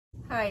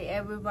Hi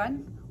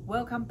everyone,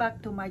 welcome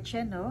back to my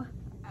channel.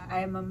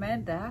 I'm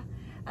Amanda.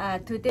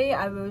 Today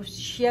I will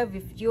share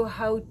with you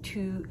how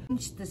to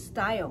change the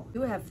style.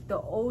 You have the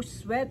old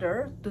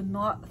sweater, do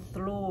not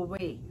throw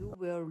away. You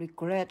will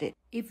regret it.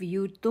 If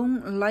you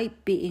don't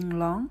like being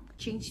long,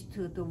 change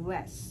to the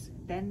vest.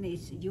 Then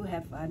you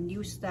have a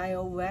new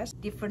style vest,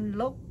 different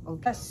look.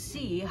 Okay. Let's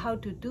see how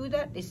to do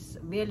that. It's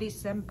really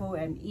simple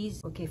and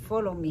easy. Okay,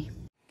 follow me.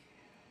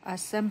 A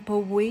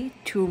simple way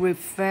to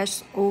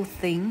refresh all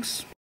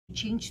things.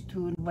 Change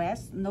to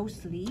vest, no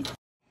sleeve.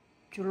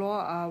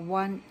 Draw a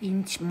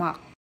 1-inch mark.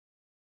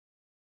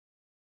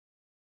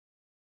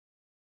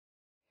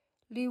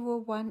 Leave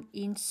a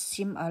 1-inch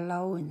seam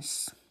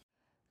allowance.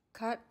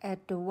 Cut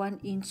at the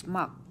 1-inch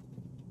mark.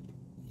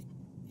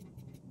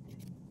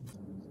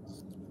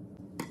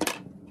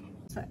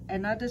 So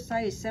another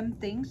side is same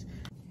things.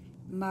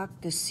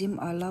 Mark the seam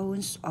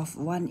allowance of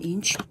 1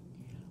 inch.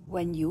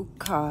 When you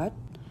cut,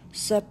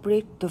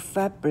 separate the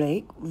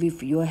fabric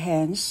with your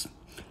hands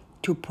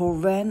to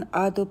prevent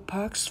other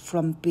parts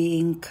from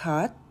being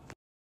cut.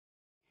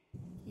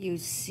 You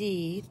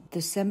see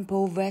the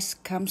sample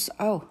vest comes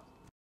out.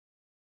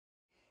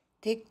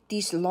 Take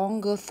this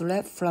longer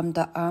thread from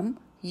the arm,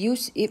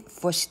 use it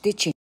for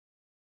stitching.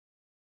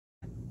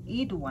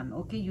 Either one,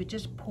 okay, you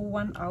just pull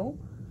one out.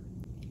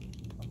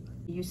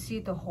 You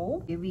see the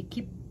hole, if we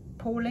keep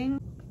pulling,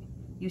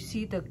 you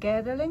see the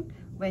gathering.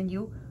 When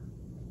you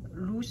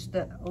lose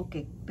the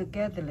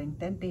gathering,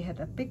 then they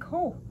had a big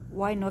hole.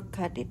 Why not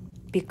cut it?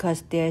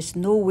 Because there's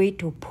no way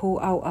to pull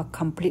out a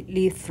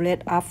completely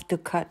thread after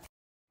cut.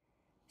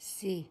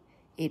 See,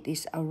 it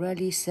is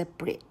already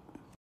separate.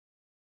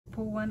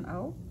 Pull one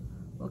out.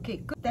 Okay,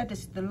 good. That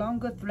is the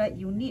longer thread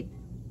you need.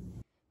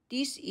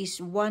 This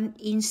is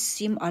 1-inch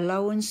seam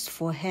allowance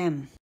for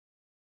hem.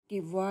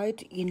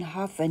 Divide in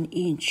 1/2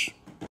 inch.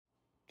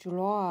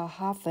 Draw a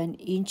 1/2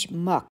 inch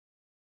mark.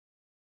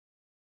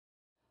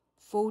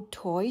 Fold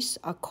twice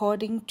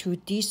according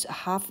to this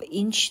 1/2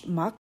 inch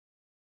mark.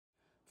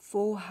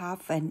 Fold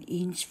 1/2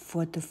 inch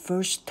for the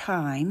first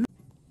time.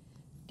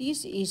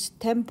 This is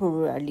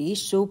temporarily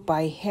sewed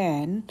by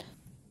hand.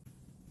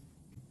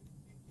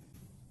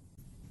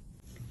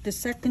 The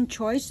second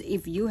choice,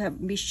 if you have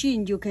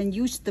machine, you can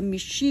use the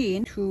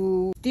machine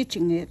to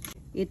stitching it.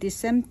 It is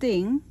same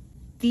thing.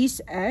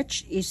 This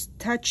edge is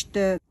touch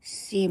the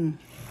seam.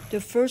 The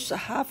first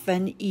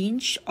 1/2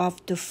 inch of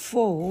the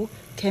fold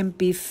can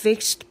be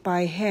fixed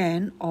by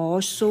hand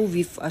or sew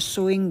with a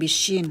sewing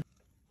machine.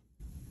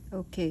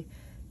 Okay,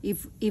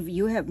 if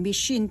you have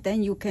machine,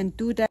 then you can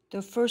do that. The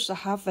first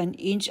 1/2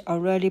 inch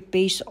already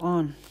based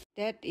on.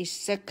 That is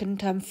second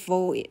time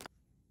fold it.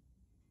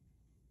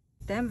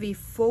 Then we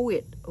fold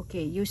it.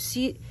 Okay, you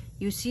see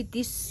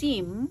this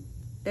seam,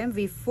 then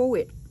we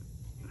fold it.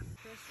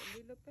 Press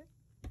a little bit.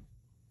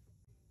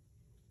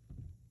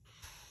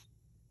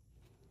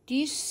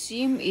 This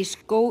seam is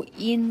go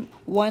in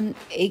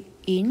 1/8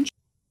 inch.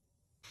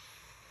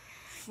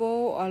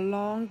 Fold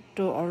along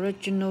the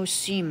original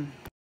seam.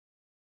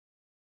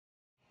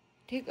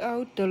 Take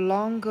out the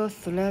longer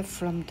thread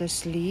from the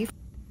sleeve.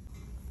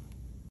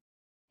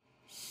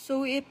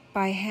 Sew it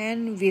by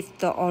hand with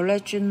the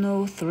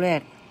original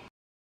thread.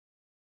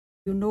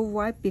 You know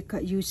why?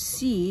 Because you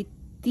see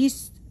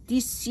this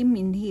seam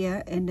in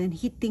here and then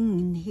hitting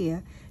in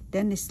here,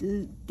 then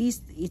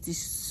it is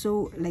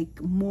so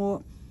like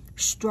more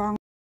strong.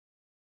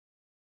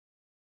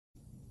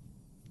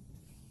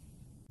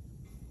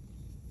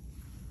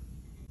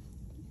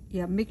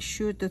 Yeah, make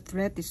sure the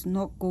thread is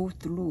not go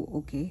through,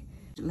 okay?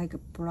 Like a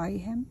pry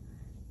hem,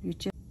 you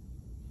just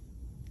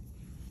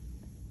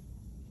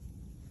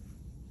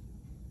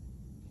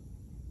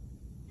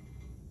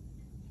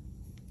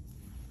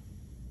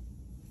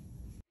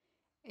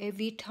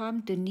every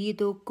time the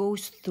needle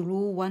goes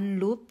through one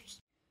loop,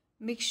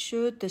 make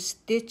sure the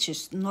stitch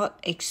is not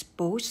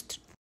exposed.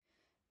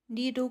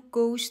 Needle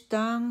goes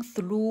down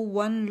through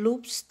one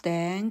loop,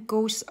 then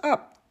goes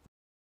up.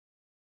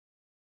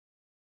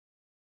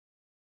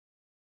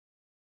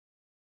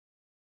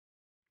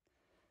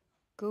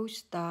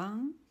 Goes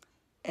down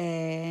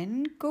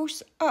and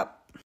goes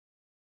up.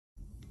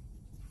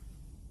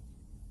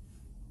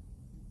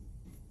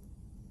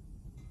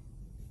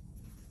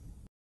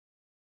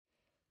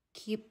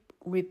 Keep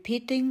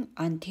repeating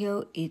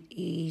until it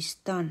is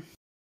done.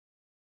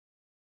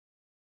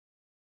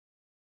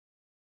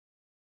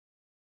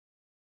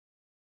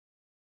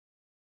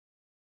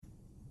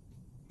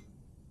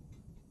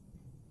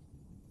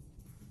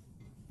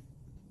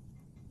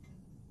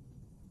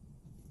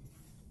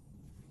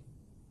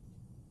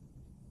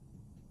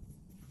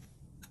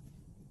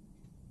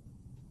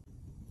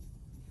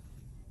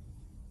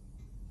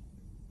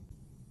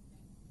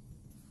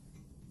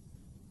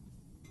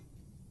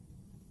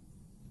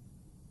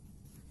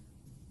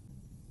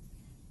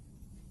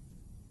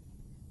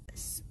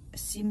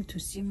 Seam to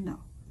seam now.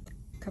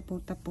 Couple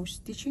double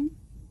stitching.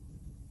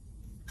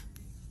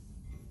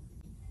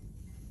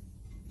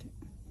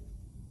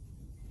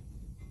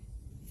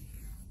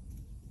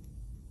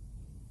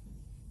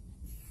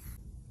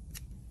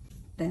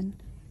 Then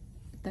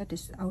that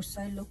is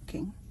outside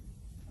looking.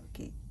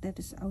 Okay, that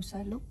is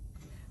outside look.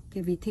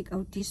 Okay, we take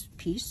out this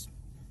piece.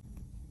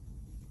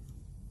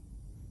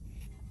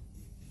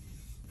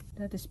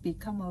 That has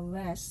become a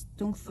vest.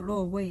 Don't throw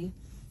away.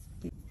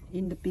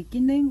 In the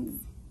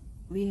beginning,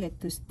 we had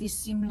this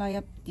seam, line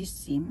up this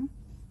seam.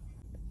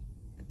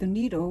 The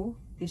needle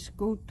is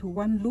go to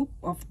one loop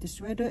of the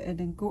sweater and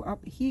then go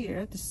up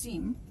here, the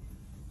seam.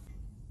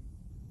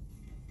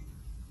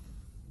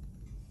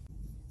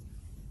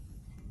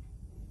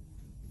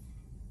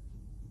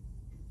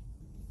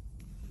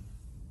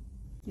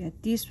 Yeah,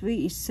 this way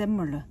is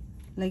similar,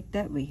 like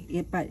that way,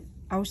 yeah, but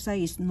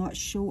outside is not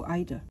show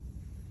either.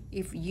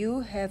 If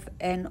you have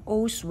an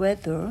old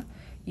sweater,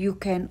 you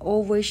can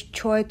always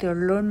try to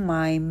learn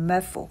my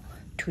method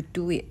to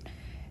do it.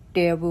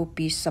 There will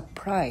be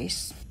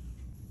surprise.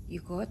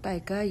 如果大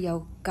家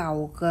有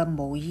舊嘅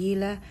毛衣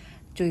呢，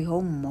最好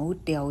唔好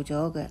掉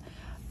咗嘅，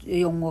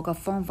用我嘅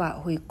方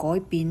法去改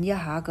變一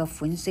下嘅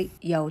款式，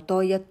又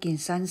多一件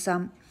新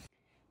衫。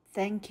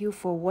Thank you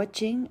for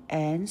watching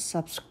and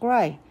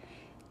subscribe.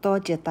 多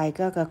謝大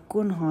家嘅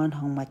觀看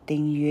同埋訂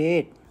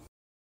閱。